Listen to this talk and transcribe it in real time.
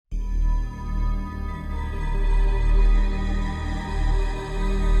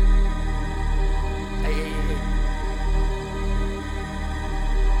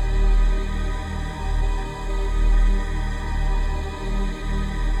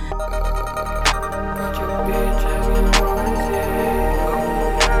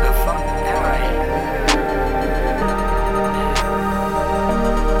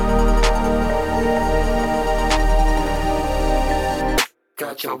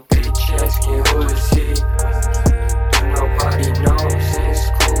bitch asking who is he. Nobody knows, it's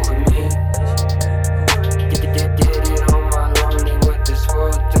cool with me. Get it on my lonely, what this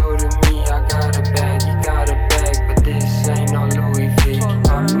world do to me. I got a bag, you got a bag, but this ain't no Louis V.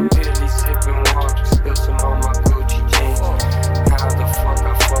 I'm really sipping water, spill some on my Gucci jeans. How the fuck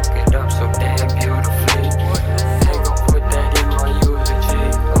I fuck it up so damn beautifully? Ain't gon' put that in my eulogy.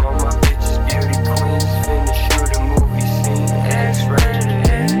 All my bitches beauty queens, finna shoot a movie scene. X-rated,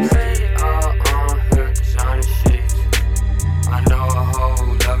 hood designer sheets. I know a hoe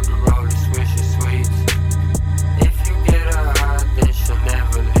love to roll the Swisher Sweets. If you get her hot, then she'll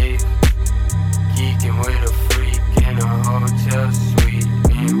never leave. Geeking with a freak in a hotel suite.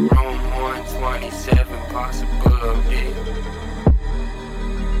 In room 127, possible OD.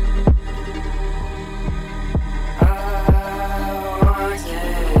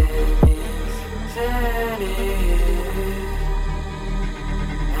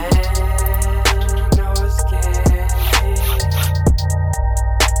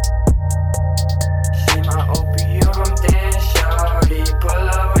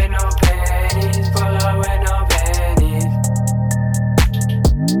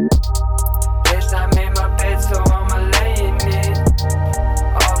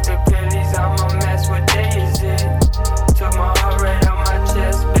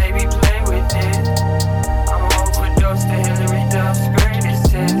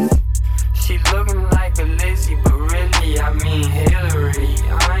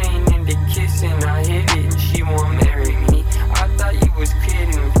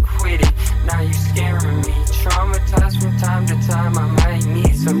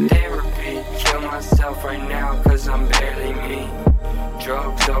 Right now, cause I'm barely me.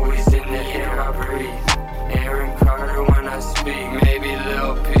 Drugs always in the air I breathe. Aaron Carter when I speak. Maybe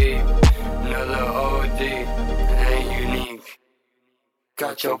Lil P, another OD. Ain't unique.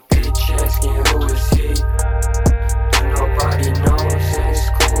 Got your bitch asking who is he. Nobody knows.